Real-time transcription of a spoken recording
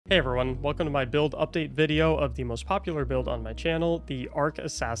Hey everyone, welcome to my build update video of the most popular build on my channel, the Arc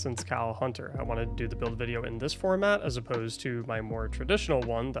Assassin's Cowl Hunter. I wanted to do the build video in this format as opposed to my more traditional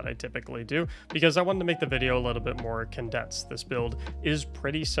one that I typically do because I wanted to make the video a little bit more condensed. This build is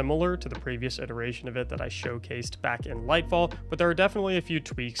pretty similar to the previous iteration of it that I showcased back in Lightfall, but there are definitely a few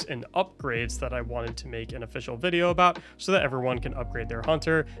tweaks and upgrades that I wanted to make an official video about so that everyone can upgrade their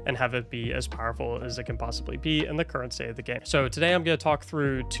hunter and have it be as powerful as it can possibly be in the current state of the game. So today I'm going to talk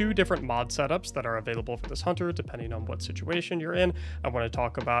through two different mod setups that are available for this hunter depending on what situation you're in. I want to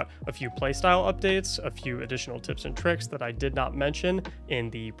talk about a few playstyle updates, a few additional tips and tricks that I did not mention in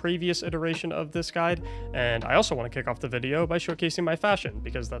the previous iteration of this guide, and I also want to kick off the video by showcasing my fashion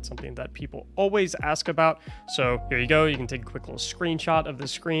because that's something that people always ask about. So here you go, you can take a quick little screenshot of the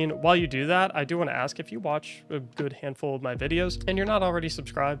screen. While you do that, I do want to ask, if you watch a good handful of my videos and you're not already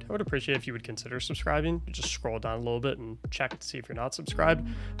subscribed, I would appreciate if you would consider subscribing. You just scroll down a little bit and check to see if you're not subscribed.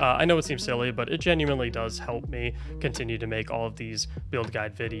 I know it seems silly, but it genuinely does help me continue to make all of these build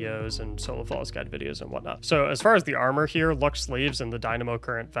guide videos and solo flawless guide videos and whatnot. So as far as the armor here, Lux sleeves and the Dynamo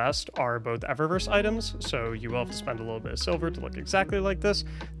Current vest are both Eververse items, so you will have to spend a little bit of silver to look exactly like this.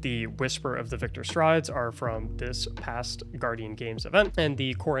 The Whisper of the Victor Strides are from this past Guardian Games event, and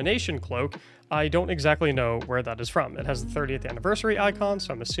the Coronation Cloak, I don't exactly know where that is from. It has the 30th anniversary icon,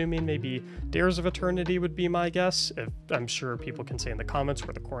 so I'm assuming maybe Dares of Eternity would be my guess. I'm sure people can say in the comments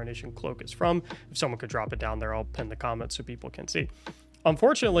where the Coronation Cloak is from. If someone could drop it down there, I'll pin the comments so people can see.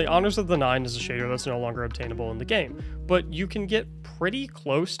 Unfortunately, Honors of the Nine is a shader that's no longer obtainable in the game, but you can get pretty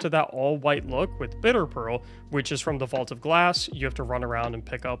close to that all-white look with Bitter Pearl, which is from the Vault of Glass. You have to run around and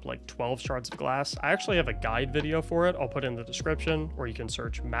pick up like 12 shards of glass. I actually have a guide video for it. I'll put in the description, or you can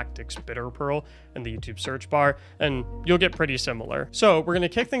search Mactics Bitter Pearl in the YouTube search bar, and you'll get pretty similar. So we're going to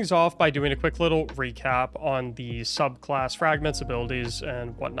kick things off by doing a quick little recap on the subclass fragments, abilities,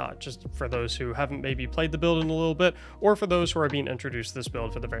 and whatnot, just for those who haven't maybe played the build in a little bit, or for those who are being introduced to this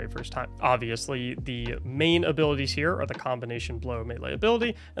build for the very first time. Obviously, the main abilities here are the Combination Blow melee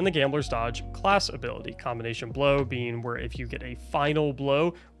ability and the Gambler's Dodge class ability. Combination Blow being where if you get a final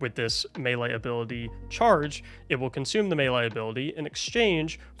blow with this melee ability charge, it will consume the melee ability in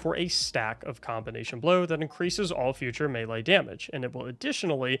exchange for a stack of Combination Blow that increases all future melee damage, and it will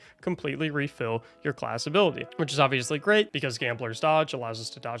additionally completely refill your class ability, which is obviously great because Gambler's Dodge allows us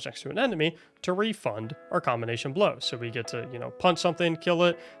to dodge next to an enemy to refund our Combination Blow. So we get to, punch something, kill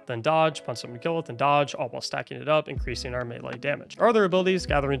it, then dodge, punch something, kill it, then dodge, all while stacking it up, increasing our melee damage. Our other abilities,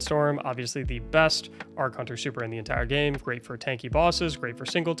 Gathering Storm, obviously the best Arc Hunter super in the entire game, great for tanky bosses, great for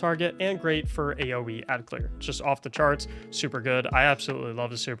single target, and great for AoE ad clear. Just off the charts, super good. I absolutely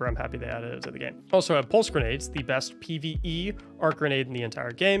love the super. I'm happy they added it to the game. Also have Pulse Grenades, the best PvE Arc Grenade in the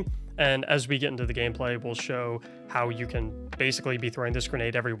entire game. And as we get into the gameplay, we'll show how you can basically be throwing this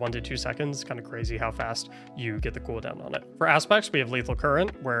grenade every 1 to 2 seconds. Kind of crazy how fast you get the cooldown on it. For aspects, we have Lethal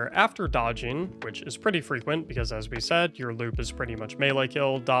Current, where after dodging, which is pretty frequent because as we said, your loop is pretty much melee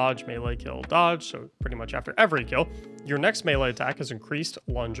kill, dodge, dodge. So pretty much after every kill, your next melee attack has increased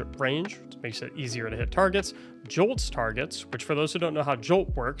lunge range, which makes it easier to hit targets. Jolts targets, which for those who don't know how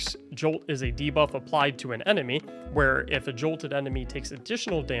Jolt works, Jolt is a debuff applied to an enemy, where if a jolted enemy takes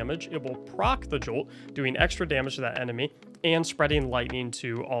additional damage, it will proc the jolt, doing extra damage to that enemy and spreading lightning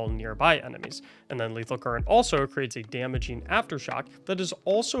to all nearby enemies. And then Lethal Current also creates a damaging aftershock that is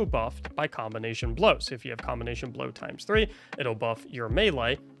also buffed by Combination Blow. So if you have Combination Blow ×3, it'll buff your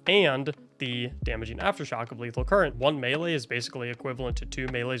melee and the damaging aftershock of Lethal Current. One melee is basically equivalent to 2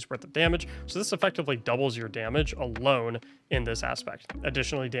 melees worth of damage, so this effectively doubles your damage alone in this aspect.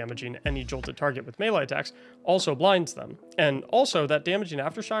 Additionally, damaging any jolted target with melee attacks also blinds them. And also, that damaging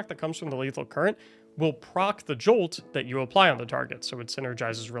aftershock that comes from the Lethal Current will proc the jolt that you apply on the target, so it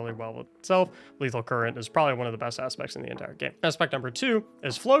synergizes really well with itself. Lethal Current is probably one of the best aspects in the entire game. Aspect number 2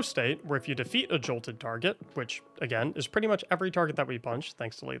 is Flow State, where if you defeat a jolted target, which again is pretty much every target that we punch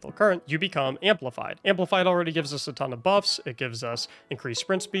thanks to Lethal Current, you become Amplified. Amplified already gives us a ton of buffs. It gives us increased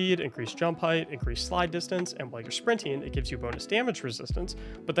sprint speed, increased jump height, increased slide distance, and while you're sprinting, it gives you bonus damage resistance.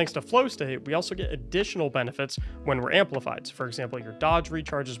 But thanks to Flow State, we also get additional benefits when we're amplified. So for example, your dodge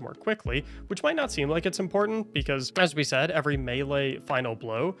recharges more quickly, which might not seem like it's important because, as we said, every melee final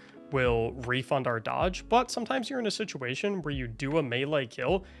blow will refund our dodge, but sometimes you're in a situation where you do a melee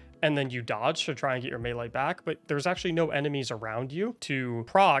kill and then you dodge to try and get your melee back, but there's actually no enemies around you to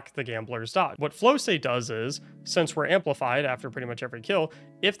proc the Gambler's Dodge. What Flow State does is, since we're amplified after pretty much every kill,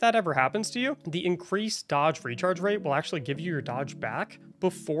 if that ever happens to you, the increased dodge recharge rate will actually give you your dodge back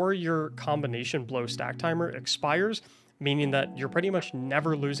before your Combination Blow stack timer expires, meaning that you're pretty much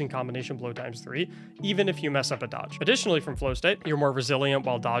never losing combination blow ×3, even if you mess up a dodge. Additionally, from flow state, you're more resilient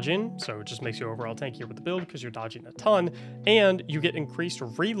while dodging, so it just makes you overall tankier with the build because you're dodging a ton, and you get increased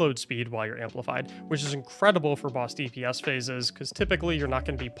reload speed while you're amplified, which is incredible for boss DPS phases, because typically you're not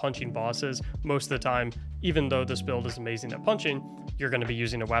going to be punching bosses most of the time. Even though this build is amazing at punching, you're going to be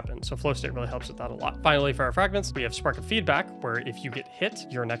using a weapon, so flow state really helps with that a lot. Finally, for our fragments, we have Spark of Feedback, where if you get hit,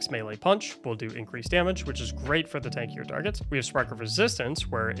 your next melee punch will do increased damage, which is great for the tankier targets. We have Spark of Resistance,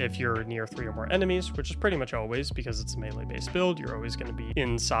 where if you're near 3 or more enemies, which is pretty much always because it's a melee-based build, you're always going to be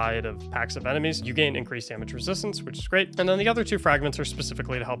inside of packs of enemies, you gain increased damage resistance, which is great. And then the other 2 fragments are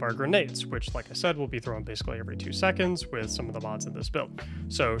specifically to help our grenades, which, like I said, will be thrown basically every 2 seconds with some of the mods in this build.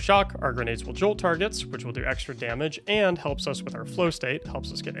 So Shock, our grenades will jolt targets, which will do extra damage and helps us with our flow state,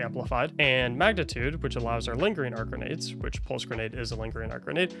 helps us get amplified. And Magnitude, which allows our lingering arc grenades, which Pulse Grenade is a lingering arc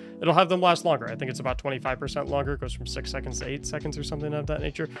grenade, it'll have them last longer. I think it's about 25% longer, it goes from 6 seconds to 8 seconds or something of that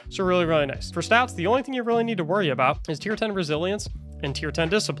nature. So really, really nice. For stats, the only thing you really need to worry about is tier 10 resilience and tier 10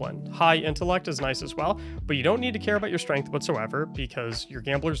 discipline. High intellect is nice as well, but you don't need to care about your strength whatsoever because your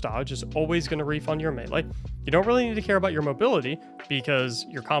gambler's dodge is always going to refund your melee. You don't really need to care about your mobility because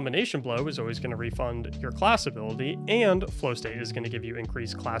your combination blow is always going to refund your class ability, and flow state is going to give you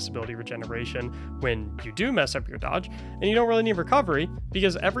increased class ability regeneration when you do mess up your dodge. And you don't really need recovery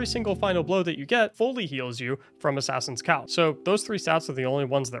because every single final blow that you get fully heals you from Assassin's Cowl. So those 3 stats are the only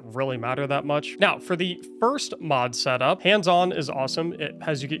ones that really matter that much. Now, for the first mod setup, hands-on is awesome. It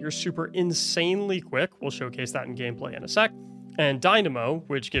has you get your super insanely quick. We'll showcase that in gameplay in a sec. And Dynamo,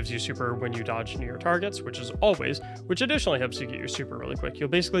 which gives you super when you dodge near targets, which is always, which additionally helps you get your super really quick. You'll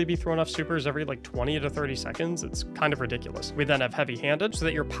basically be throwing off supers every like 20 to 30 seconds. It's kind of ridiculous. We then have Heavy-Handed, so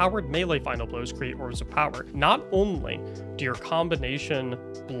that your powered melee final blows create orbs of power. Not only do your combination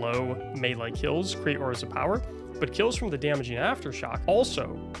blow melee kills create orbs of power, but kills from the damaging aftershock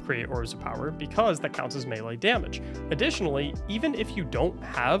also create orbs of power because that counts as melee damage. Additionally, even if you don't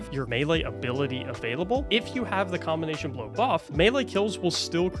have your melee ability available, if you have the combination blow buff, melee kills will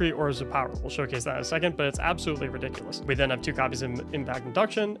still create orbs of power. We'll showcase that in a second, but it's absolutely ridiculous. We then have 2 copies of Impact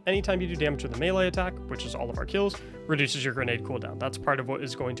Induction. Anytime you do damage with a melee attack, which is all of our kills, reduces your grenade cooldown. That's part of what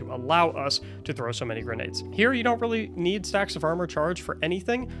is going to allow us to throw so many grenades. Here, you don't really need stacks of armor charge for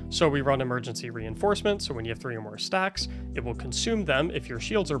anything, so we run emergency reinforcement, so when you have 3 or more stacks, it will consume them if your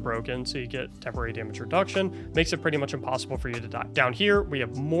shields are broken, so you get temporary damage reduction. Makes it pretty much impossible for you to die. Down here, we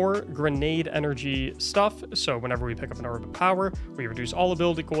have more grenade energy stuff, so whenever we pick up an orb of power, we reduce all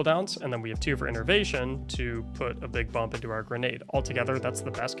ability cooldowns, and then we have 2 for innervation to put a big bump into our grenade. Altogether, that's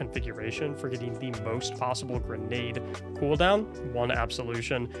the best configuration for getting the most possible grenade cooldown. 1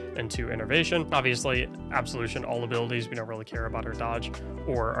 absolution and 2 innervation. Obviously, absolution, all abilities, we don't really care about our dodge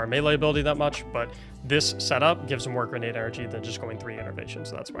or our melee ability that much, but this setup gives more grenade energy than just going 3 innervation,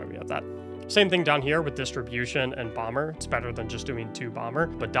 so that's why we have that. Same thing down here with distribution and bomber. It's better than just doing 2 bomber,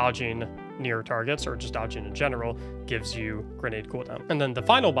 but dodging near targets or just dodging in general gives you grenade cooldown. And then the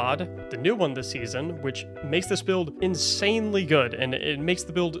final mod, the new one this season, which makes this build insanely good, and it makes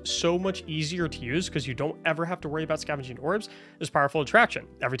the build so much easier to use because you don't ever have to worry about scavenging orbs, is Powerful Attraction.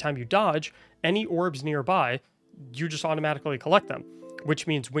 Every time you dodge, any orbs nearby, you just automatically collect them, which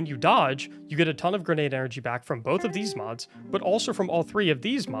means when you dodge, you get a ton of grenade energy back from both of these mods, but also from all 3 of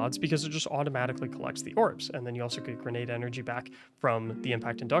these mods because it just automatically collects the orbs. And then you also get grenade energy back from the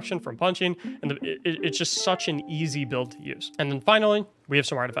impact induction from punching, and it's just such an easy build to use. And then finally, we have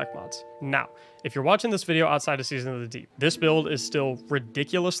some artifact mods. Now, if you're watching this video outside of Season of the Deep, this build is still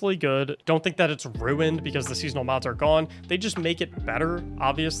ridiculously good. Don't think that it's ruined because the seasonal mods are gone. They just make it better,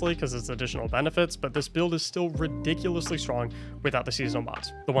 obviously, because it's additional benefits, but this build is still ridiculously strong without the seasonal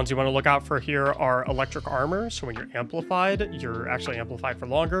mods. The ones you want to look out for here are Electric Armor, so when you're amplified, you're actually amplified for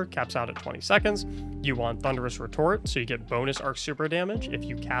longer, caps out at 20 seconds. You want Thunderous Retort, so you get bonus arc super damage if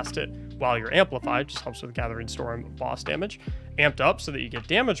you cast it while you're amplified, just helps with Gathering Storm boss damage. Amped Up, so that you get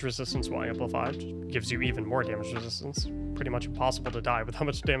damage resistance while amplified, gives you even more damage resistance. Pretty much impossible to die with how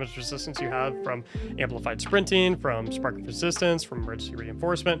much damage resistance you have from amplified sprinting, from Spark of Resistance, from emergency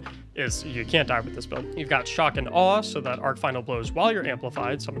reinforcement. You can't die with this build. You've got Shock and Awe, so that arc final blows while you're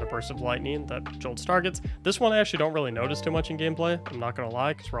amplified, summon a burst of lightning that jolts targets. This one I actually don't really notice too much in gameplay, I'm not gonna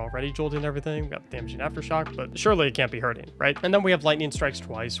lie, because we're already jolting everything. We've got the damaging aftershock, but surely it can't be hurting, right? And then we have Lightning Strikes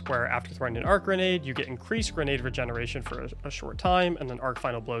Twice, where after throwing an arc grenade, you get increased grenade regeneration for a short time, and then arc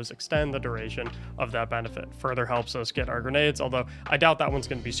final blows extend the duration of that benefit. Further helps us get our grenades, although I doubt that one's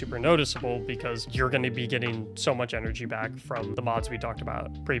going to be super noticeable because you're going to be getting so much energy back from the mods we talked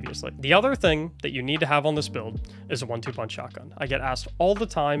about previously. The other thing that you need to have on this build is a 1-2 punch shotgun. I get asked all the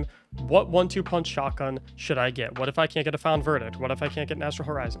time, what 1-2 punch shotgun should I get? What if I can't get a Found Verdict? What if I can't get an Astral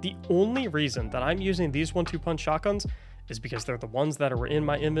Horizon? The only reason that I'm using these 1-2 punch shotguns is because they're the ones that are in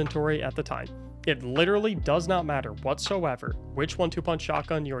my inventory at the time. It literally does not matter whatsoever which 1-2 punch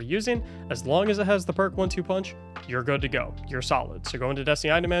shotgun you're using. As long as it has the perk 1-2 punch, you're good to go. You're solid. So go into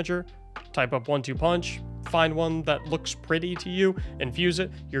Destiny Item Manager, type up 1-2 punch, find one that looks pretty to you, infuse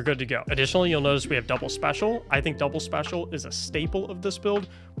it, you're good to go. Additionally, you'll notice we have double special. I think double special is a staple of this build.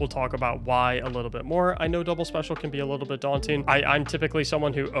 We'll talk about why a little bit more. I know double special can be a little bit daunting. I'm typically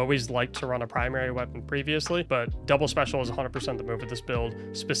someone who always liked to run a primary weapon previously, but double special is 100% the move of this build,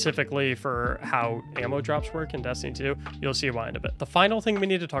 specifically for how ammo drops work in Destiny 2. You'll see why in a bit. The final thing we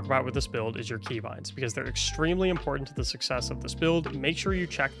need to talk about with this build is your keybinds, because they're extremely important to the success of this build. Make sure you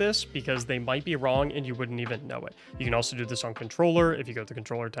check this because they might be wrong and you wouldn't even know it. You can also do this on controller. If you go to the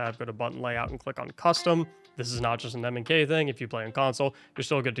controller tab, go to button layout and click on custom. This is not just an M&K thing. If you play on console, you're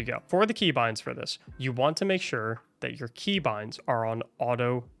still good to go. For the keybinds for this, you want to make sure that your keybinds are on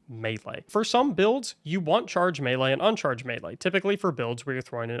auto melee. For some builds, you want charge melee and uncharged melee, typically for builds where you're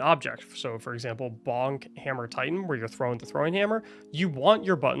throwing an object. So for example, Bonk Hammer Titan, where you're throwing the throwing hammer, you want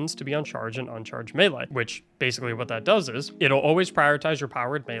your buttons to be on charge and uncharged melee, which basically what that does is it'll always prioritize your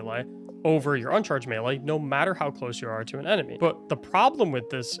powered melee over your uncharged melee, no matter how close you are to an enemy. But the problem with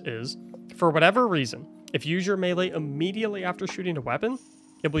this is, for whatever reason, if you use your melee immediately after shooting a weapon,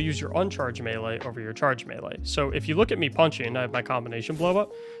 it will use your uncharged melee over your charged melee. So if you look at me punching, I have my combination blow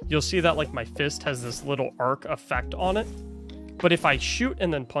up, you'll see that like my fist has this little arc effect on it. But if I shoot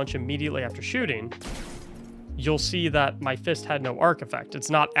and then punch immediately after shooting, you'll see that my fist had no arc effect. It's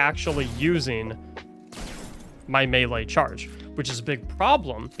not actually using my melee charge, which is a big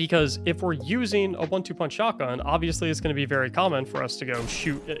problem because if we're using a 1-2 punch shotgun, obviously it's going to be very common for us to go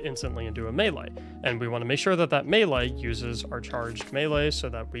shoot it instantly and do a melee. And we want to make sure that that melee uses our charged melee so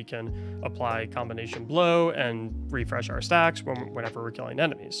that we can apply combination blow and refresh our stacks whenever we're killing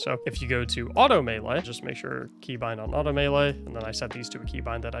enemies. So if you go to auto melee, just make sure keybind on auto melee, and then I set these to a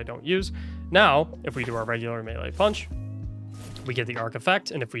keybind that I don't use. Now, if we do our regular melee punch, we get the arc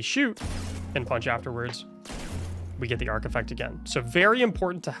effect, and if we shoot and punch afterwards, we get the arc effect again. So very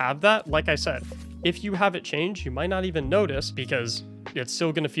important to have that. Like I said, if you have it changed, you might not even notice because it's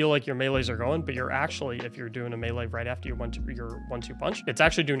still going to feel like your melees are going, but you're actually, if you're doing a melee right after your 1-2 punch, it's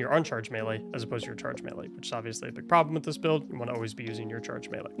actually doing your uncharged melee as opposed to your charged melee, which is obviously a big problem with this build. You want to always be using your charged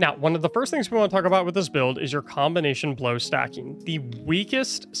melee. Now, one of the first things we want to talk about with this build is your combination blow stacking. The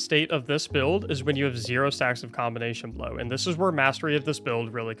weakest state of this build is when you have 0 stacks of combination blow, and this is where mastery of this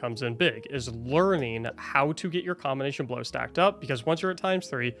build really comes in big, is learning how to get your combination blow stacked up, because once you're at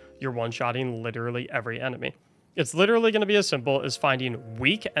 ×3, you're one-shotting literally every enemy. It's literally going to be as simple as finding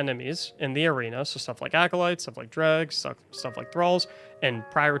weak enemies in the arena, so stuff like Acolytes, stuff like Dregs, stuff like Thralls, and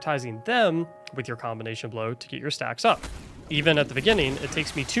prioritizing them with your combination blow to get your stacks up. Even at the beginning, it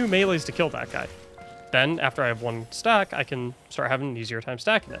takes me 2 melees to kill that guy. Then, after I have 1 stack, I can start having an easier time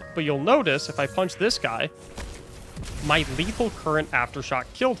stacking it. But you'll notice, if I punch this guy, my lethal current aftershock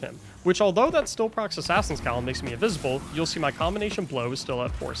killed him, which although that still procs Assassin's Cowl and makes me invisible, you'll see my combination blow is still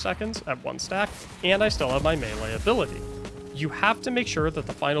at 4 seconds at 1 stack, and I still have my melee ability. You have to make sure that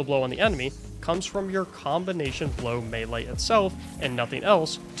the final blow on the enemy comes from your combination blow melee itself and nothing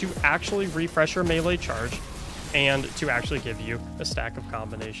else to actually refresh your melee charge and to actually give you a stack of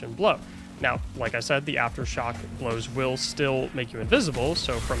combination blow. Now, like I said, the aftershock blows will still make you invisible,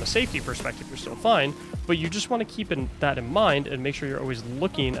 so from a safety perspective, you're still fine, but you just want to keep that in mind and make sure you're always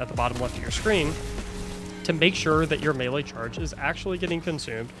looking at the bottom left of your screen to make sure that your melee charge is actually getting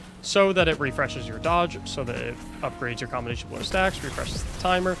consumed so that it refreshes your dodge, so that it upgrades your combination blow stacks, refreshes the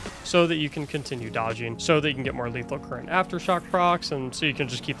timer, so that you can continue dodging, so that you can get more lethal current aftershock procs, and so you can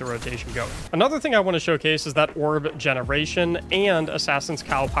just keep the rotation going. Another thing I want to showcase is that orb generation and Assassin's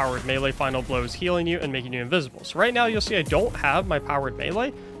Cowl powered melee final blows healing you and making you invisible. So right now you'll see I don't have my powered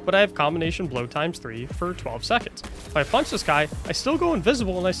melee, but I have combination blow ×3 for 12 seconds. If I punch this guy, I still go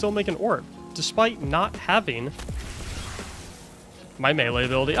invisible and I still make an orb, despite not having my melee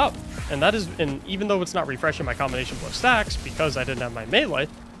ability up. And that is, and even though it's not refreshing my combination blow stacks because I didn't have my melee,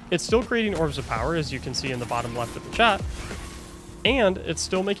 it's still creating orbs of power, as you can see in the bottom left of the chat, and it's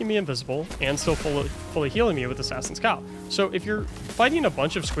still making me invisible and still fully healing me with Assassin's Cowl. So if you're fighting a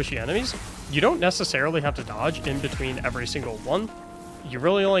bunch of squishy enemies, you don't necessarily have to dodge in between every single one. You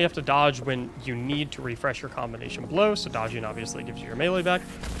really only have to dodge when you need to refresh your combination blow, so dodging obviously gives you your melee back,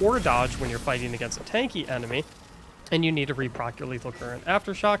 or dodge when you're fighting against a tanky enemy, and you need to reproc your lethal current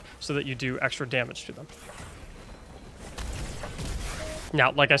aftershock so that you do extra damage to them.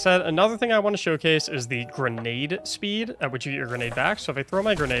 Now, like I said, another thing I want to showcase is the grenade speed at which you get your grenade back. So if I throw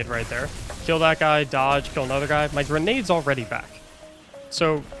my grenade right there, kill that guy, dodge, kill another guy, my grenade's already back.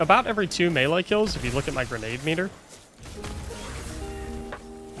 So about every 2 melee kills, if you look at my grenade meter,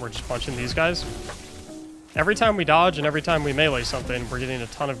 we're just punching these guys. Every time we dodge and every time we melee something, we're getting a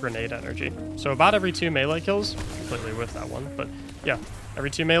ton of grenade energy. So about every 2 melee kills, completely whiffed that one, but yeah,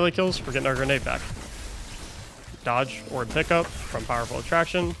 every 2 melee kills, we're getting our grenade back. Dodge or pickup from powerful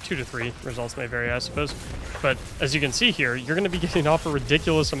attraction, 2 to 3. Results may vary, I suppose. But as you can see here, you're going to be getting off a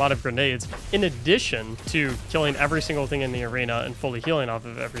ridiculous amount of grenades in addition to killing every single thing in the arena and fully healing off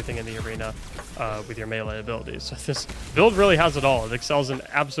of everything in the arena with your melee abilities. So this build really has it all. It excels in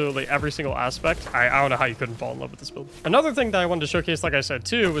absolutely every single aspect. I don't know how you couldn't fall in love with this build. Another thing that I wanted to showcase, like I said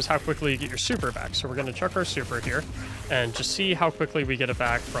too, was how quickly you get your super back. So we're going to chuck our super here and just see how quickly we get it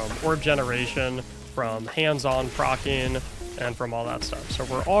back from orb generation, from hands-on procking, and from all that stuff. So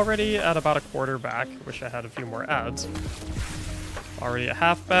we're already at about a quarter back. Wish I had a few more adds. Already a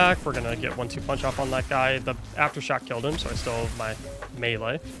half back. We're gonna get 1-2 punch off on that guy. The aftershock killed him, so I still have my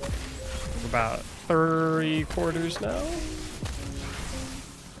melee. We're about 3/4 now.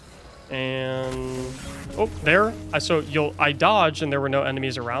 And oh, there. I dodged and there were no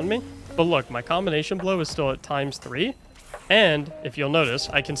enemies around me. But look, my combination blow is still at ×3. And if you'll notice,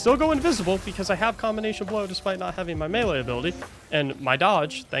 I can still go invisible because I have combination blow despite not having my melee ability. And my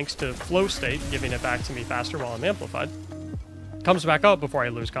dodge, thanks to flow state, giving it back to me faster while I'm amplified, comes back up before I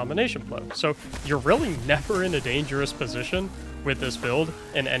lose combination blow. So you're really never in a dangerous position with this build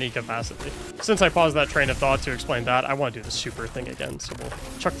in any capacity. Since I paused that train of thought to explain that, I want to do the super thing again. So we'll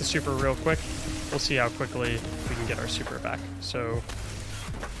chuck the super real quick. We'll see how quickly we can get our super back. So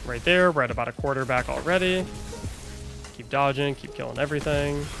right there, we're at about a quarter back already. Keep dodging, keep killing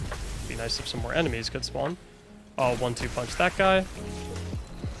everything. Be nice if some more enemies could spawn. I'll 1-2 punch that guy.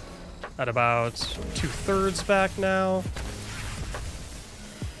 At about 2/3 back now.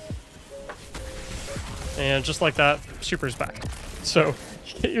 And just like that, super's back. So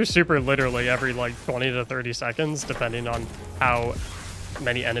you get your super literally every like 20 to 30 seconds, depending on how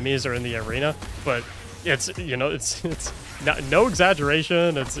many enemies are in the arena. But it's, you know, it's no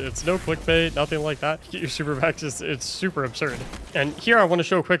exaggeration. It's no clickbait, nothing like that. Get your super back. It's super absurd. And here I want to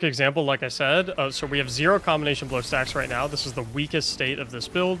show a quick example. Like I said, so we have 0 combination blow stacks right now. This is the weakest state of this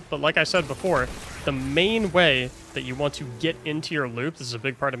build. But like I said before, the main way that you want to get into your loop, this is a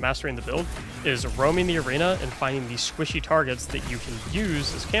big part of mastering the build, is roaming the arena and finding these squishy targets that you can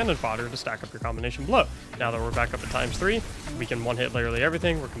use as cannon fodder to stack up your combination blow. Now that we're back up at ×3, we can one-hit literally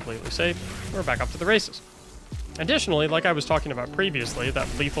everything. We're completely safe. We're back up to the races. Additionally, like I was talking about previously, that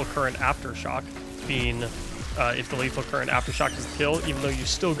lethal current aftershock being, if the lethal current aftershock is the kill, even though you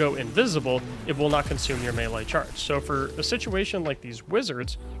still go invisible, it will not consume your melee charge. So for a situation like these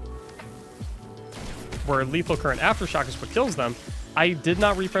wizards, where lethal current aftershock is what kills them, I did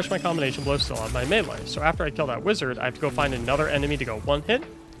not refresh my combination blow, still on my melee. So after I kill that wizard, I have to go find another enemy to go 1 hit,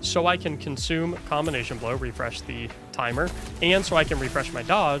 so I can consume combination blow, refresh the timer, and so I can refresh my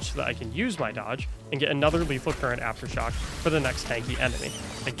dodge so that I can use my dodge and get another lethal current aftershock for the next tanky enemy.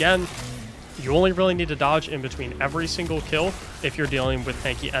 Again, you only really need to dodge in between every single kill if you're dealing with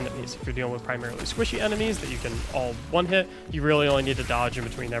tanky enemies. If you're dealing with primarily squishy enemies that you can all 1 hit, you really only need to dodge in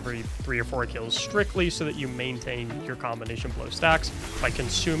between every 3 or 4 kills strictly so that you maintain your combination blow stacks by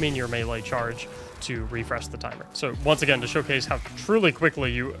consuming your melee charge to refresh the timer. So once again, to showcase how truly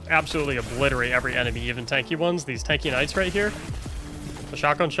quickly you absolutely obliterate every enemy, even tanky ones, these tanky knights right here, a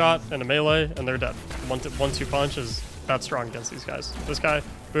shotgun shot and a melee, and they're dead. 1-2 punch is that strong against these guys. This guy,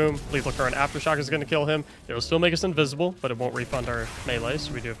 boom, lethal current aftershock is going to kill him. It'll still make us invisible, but it won't refund our melee,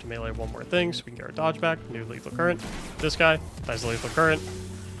 so we do have to melee one more thing so we can get our dodge back. New lethal current. This guy dies the lethal current,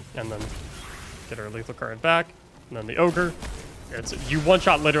 and then get our lethal current back, and then the ogre. You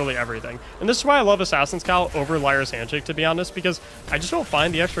one-shot literally everything. And this is why I love Assassin's Cowl over Liar's Handshake, to be honest, because I just don't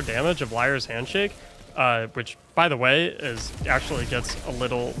find the extra damage of Liar's Handshake, which, by the way, actually gets a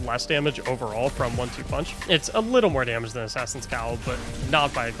little less damage overall from 1-2 punch. It's a little more damage than Assassin's Cowl, but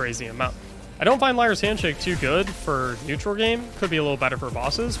not by a crazy amount. I don't find Liar's Handshake too good for neutral game. Could be a little better for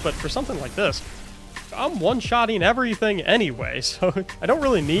bosses, but for something like this, I'm one-shotting everything anyway, so I don't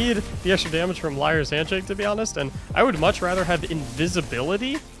really need the extra damage from Liar's Handshake, to be honest, and I would much rather have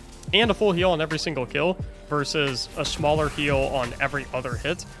invisibility and a full heal on every single kill versus a smaller heal on every other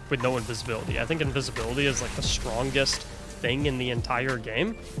hit with no invisibility. I think invisibility is like the strongest thing in the entire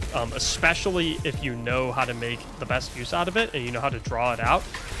game, especially if you know how to make the best use out of it, and you know how to draw it out,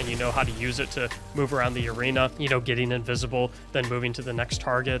 and you know how to use it to move around the arena, you know, getting invisible, then moving to the next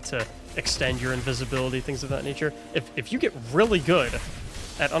target to extend your invisibility, things of that nature. If you get really good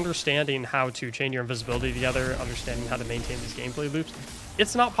at understanding how to chain your invisibility together, understanding how to maintain these gameplay loops,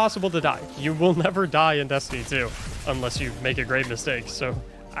 it's not possible to die. You will never die in Destiny 2 unless you make a great mistake. So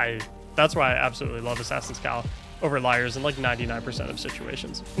that's why I absolutely love Assassin's Cal over Liars in like 99% of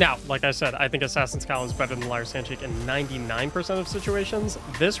situations. Now, like I said, I think Assassin's Cal is better than Liar's Handshake in 99% of situations.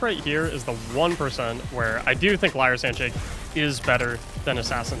 This right here is the 1% where I do think Liar's Handshake is better than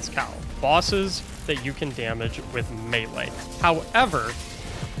Assassin's Cal. Bosses that you can damage with melee. However,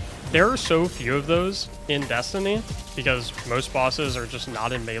 there are so few of those in Destiny because most bosses are just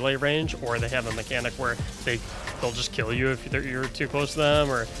not in melee range, or they have a mechanic where they'll just kill you if you're too close to them,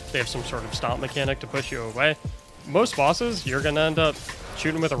 or they have some sort of stomp mechanic to push you away. Most bosses, you're going to end up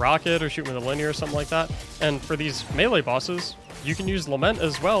shooting with a rocket or shooting with a linear or something like that. And for these melee bosses, you can use Lament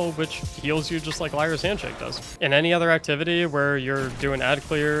as well, which heals you just like Liar's Handshake does. In any other activity where you're doing ad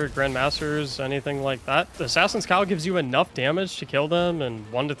clear, Grandmasters, anything like that, Assassin's Cal gives you enough damage to kill them in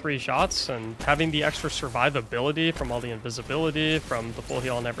 1 to 3 shots, and having the extra survivability from all the invisibility, from the full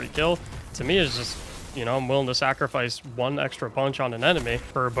heal on every kill, to me is just, you know, I'm willing to sacrifice 1 extra punch on an enemy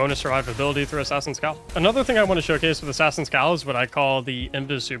for bonus survivability through Assassin's Cal. Another thing I want to showcase with Assassin's Cal is what I call the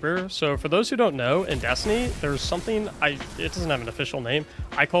Invis Super. So for those who don't know, in Destiny, there's something, it doesn't have an official name.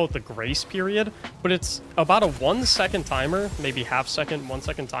 I call it the grace period, but it's about a 1 second timer, maybe half second, 1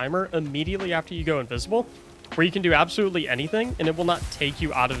 second timer, immediately after you go invisible, where you can do absolutely anything and it will not take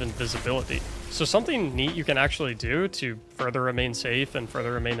you out of invisibility. So something neat you can actually do to further remain safe and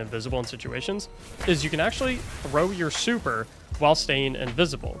further remain invisible in situations is you can actually throw your super while staying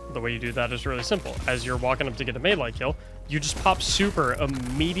invisible. The way you do that is really simple. As you're walking up to get a melee kill, you just pop super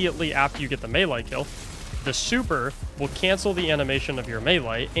immediately after you get the melee kill. The super will cancel the animation of your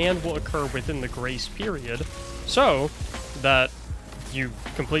melee and will occur within the grace period, so that you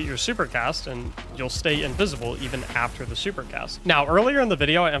complete your super cast and you'll stay invisible even after the super cast. Now, earlier in the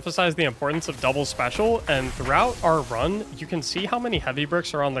video, I emphasized the importance of double special, and throughout our run, you can see how many heavy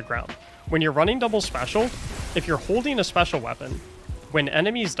bricks are on the ground. When you're running double special, if you're holding a special weapon, when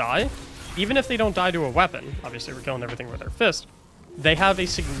enemies die, even if they don't die to a weapon, obviously we're killing everything with their fist, they have a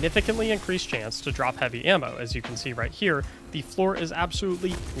significantly increased chance to drop heavy ammo. As you can see right here, the floor is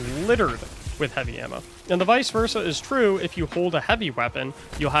absolutely littered with heavy ammo. And the vice versa is true. If you hold a heavy weapon,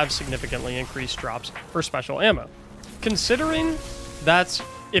 you'll have significantly increased drops for special ammo. Considering that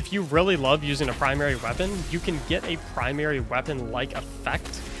if you really love using a primary weapon, you can get a primary weapon-like effect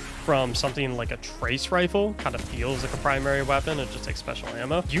from something like a trace rifle. Kind of feels like a primary weapon, it just takes special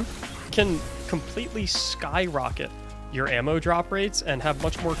ammo. You can completely skyrocket your ammo drop rates and have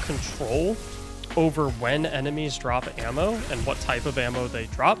much more control over when enemies drop ammo and what type of ammo they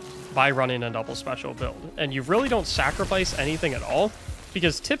drop by running a double special build. And you really don't sacrifice anything at all,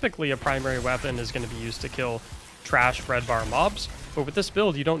 because typically a primary weapon is going to be used to kill trash red bar mobs, but with this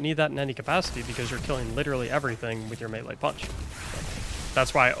build you don't need that in any capacity because you're killing literally everything with your melee punch.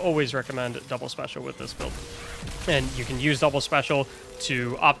 That's why I always recommend double special with this build. And you can use double special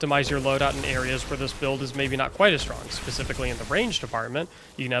to optimize your loadout in areas where this build is maybe not quite as strong. Specifically in the range department,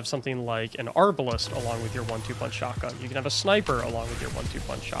 you can have something like an arbalist along with your 1-2 punch shotgun. You can have a sniper along with your 1-2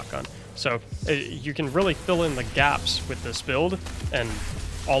 punch shotgun. So you can really fill in the gaps with this build and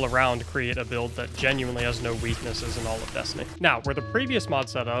all around create a build that genuinely has no weaknesses in all of Destiny. Now, where the previous mod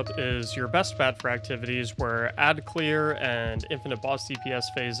setup is your best bet for activities where ad clear and infinite boss DPS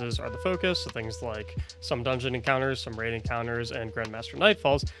phases are the focus, so things like some dungeon encounters, some raid encounters, and Grandmaster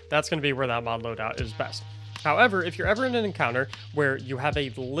Nightfalls, that's going to be where that mod loadout is best. However, if you're ever in an encounter where you have a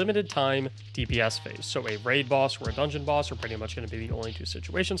limited time DPS phase, so a raid boss or a dungeon boss are pretty much going to be the only 2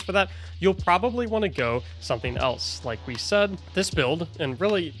 situations for that, you'll probably want to go something else. Like we said, this build, and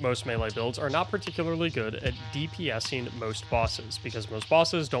really most melee builds, are not particularly good at DPSing most bosses, because most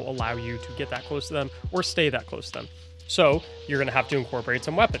bosses don't allow you to get that close to them or stay that close to them. So you're going to have to incorporate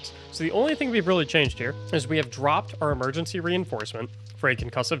some weapons. So the only thing we've really changed here is we have dropped our emergency reinforcement for a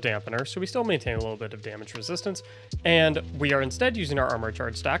concussive dampener, so we still maintain a little bit of damage resistance, and we are instead using our armor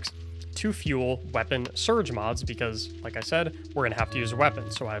charge stacks to fuel weapon surge mods, because like I said, we're going to have to use a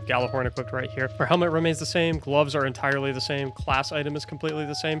weapon. So I have Gallahorn equipped right here. Our helmet remains the same, gloves are entirely the same, class item is completely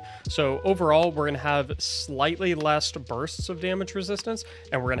the same. So overall, we're going to have slightly less bursts of damage resistance,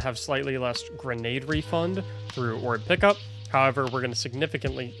 and we're going to have slightly less grenade refund through orb pickup. However, we're going to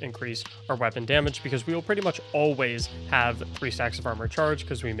significantly increase our weapon damage because we will pretty much always have 3 stacks of armor charge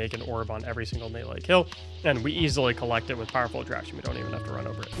because we make an orb on every single melee kill, and we easily collect it with powerful attraction. We don't even have to run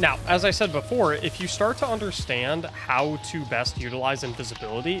over it. Now, as I said before, if you start to understand how to best utilize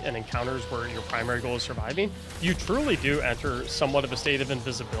invisibility in encounters where your primary goal is surviving, you truly do enter somewhat of a state of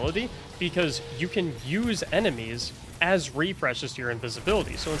invisibility because you can use enemies as refreshes to your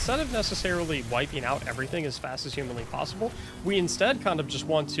invisibility. So instead of necessarily wiping out everything as fast as humanly possible, we instead kind of just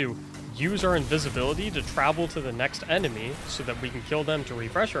want to use our invisibility to travel to the next enemy so that we can kill them to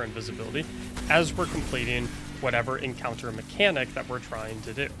refresh our invisibility as we're completing whatever encounter mechanic that we're trying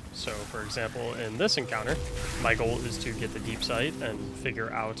to do. So for example, in this encounter, my goal is to get the deep sight and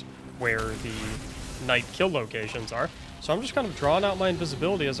figure out where the night kill locations are. So I'm just kind of drawing out my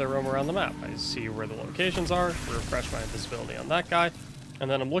invisibility as I roam around the map. I see where the locations are, refresh my invisibility on that guy, and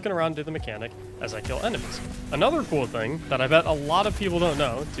then I'm looking around to the mechanic as I kill enemies. Another cool thing that I bet a lot of people don't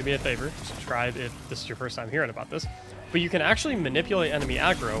know, do me a favor, subscribe if this is your first time hearing about this, but you can actually manipulate enemy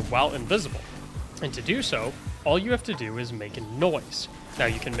aggro while invisible. And to do so, all you have to do is make a noise. Now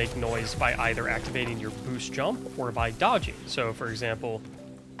you can make noise by either activating your boost jump or by dodging. So for example,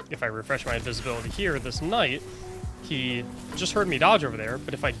 if I refresh my invisibility here, this knight, he just heard me dodge over there,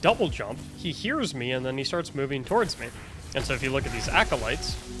 but if I double jump, he hears me and then he starts moving towards me. And so if you look at these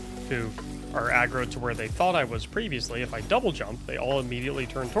acolytes, who are aggroed to where they thought I was previously, if I double jump, they all immediately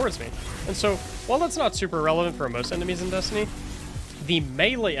turn towards me. And so, while that's not super relevant for most enemies in Destiny, the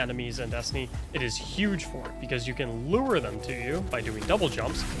melee enemies in Destiny, it is huge for it, because you can lure them to you by doing double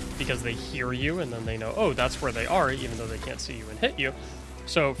jumps, because they hear you and then they know, oh, that's where they are, even though they can't see you and hit you.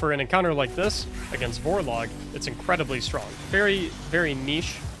 So for an encounter like this against Vorlog, it's incredibly strong. Very, very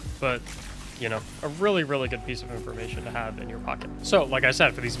niche, but, you know, a really, really good piece of information to have in your pocket. So, like I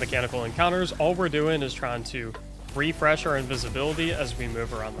said, for these mechanical encounters, all we're doing is trying to refresh our invisibility as we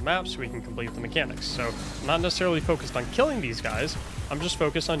move around the map so we can complete the mechanics. So I'm not necessarily focused on killing these guys, I'm just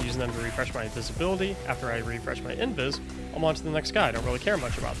focused on using them to refresh my invisibility. After I refresh my invis, I'm on to the next guy. I don't really care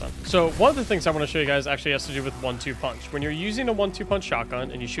much about them. So one of the things I want to show you guys actually has to do with 1-2 punch. When you're using a 1-2 punch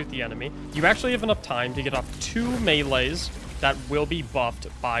shotgun and you shoot the enemy, you actually have enough time to get off 2 melees that will be buffed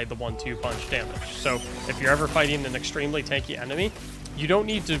by the 1-2 punch damage. So if you're ever fighting an extremely tanky enemy, you don't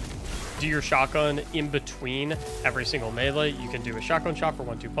need to do your shotgun in between every single melee. You can do a shotgun shot for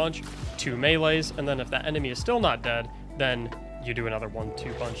 1-2 punch, 2 melees, and then if that enemy is still not dead, then you do another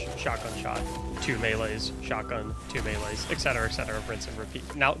 1-2 punch, shotgun shot, 2 melees, shotgun, 2 melees, etc., rinse and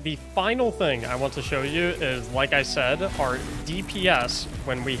repeat. Now, the final thing I want to show you is, like I said, our DPS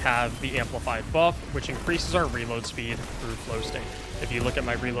when we have the amplified buff, which increases our reload speed through flow state. If you look at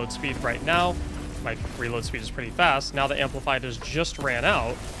my reload speed right now, my reload speed is pretty fast. Now the amplified has just ran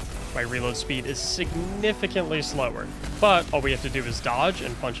out, my reload speed is significantly slower. But all we have to do is dodge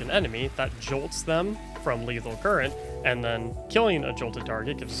and punch an enemy that jolts them from lethal current, and then killing a jolted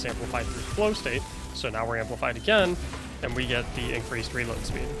target gives us amplified through flow state. So now we're amplified again, and we get the increased reload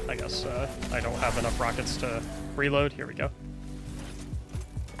speed. I guess I don't have enough rockets to reload. Here we go.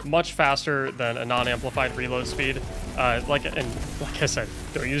 Much faster than a non-amplified reload speed. Like I said,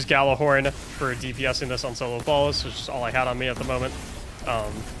 don't use Galahorn for DPSing this on solo flawless, which is all I had on me at the moment.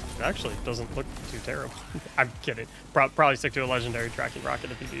 It actually doesn't look too terrible. I'm kidding. Probably stick to a legendary tracking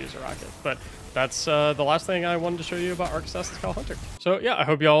rocket if you do use a rocket. But that's the last thing I wanted to show you about Arc Assassin's Call Hunter. So yeah, I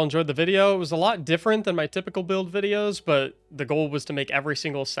hope you all enjoyed the video. It was a lot different than my typical build videos, but the goal was to make every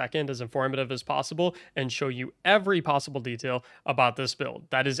single second as informative as possible and show you every possible detail about this build.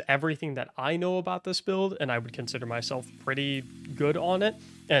 That is everything that I know about this build, and I would consider myself pretty good on it.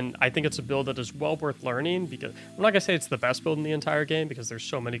 And I think it's a build that is well worth learning, because I'm not gonna say it's the best build in the entire game, because there's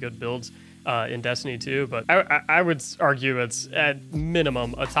so many good builds in Destiny 2, but I would argue it's at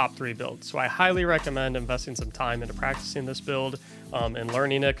minimum a top 3 build. So I highly recommend investing some time into practicing this build and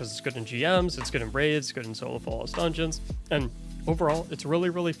learning it, because it's good in GMs, it's good in raids, it's good in solo flawless dungeons, and overall it's really,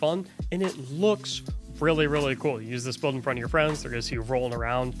 really fun, and it looks really, really cool. You use this build in front of your friends, they're gonna see you rolling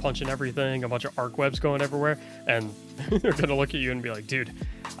around, punching everything, a bunch of arc webs going everywhere, and they're gonna look at you and be like, dude,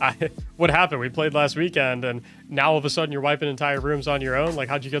 what happened? We played last weekend, and now all of a sudden you're wiping entire rooms on your own? Like,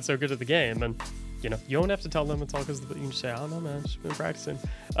 how'd you get so good at the game? And, you know, you don't have to tell them it's all because you can just say, I don't know, man, I've just been practicing.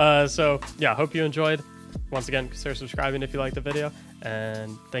 So, yeah, hope you enjoyed. Once again, consider subscribing if you liked the video,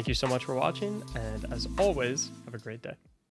 and thank you so much for watching, and as always, have a great day.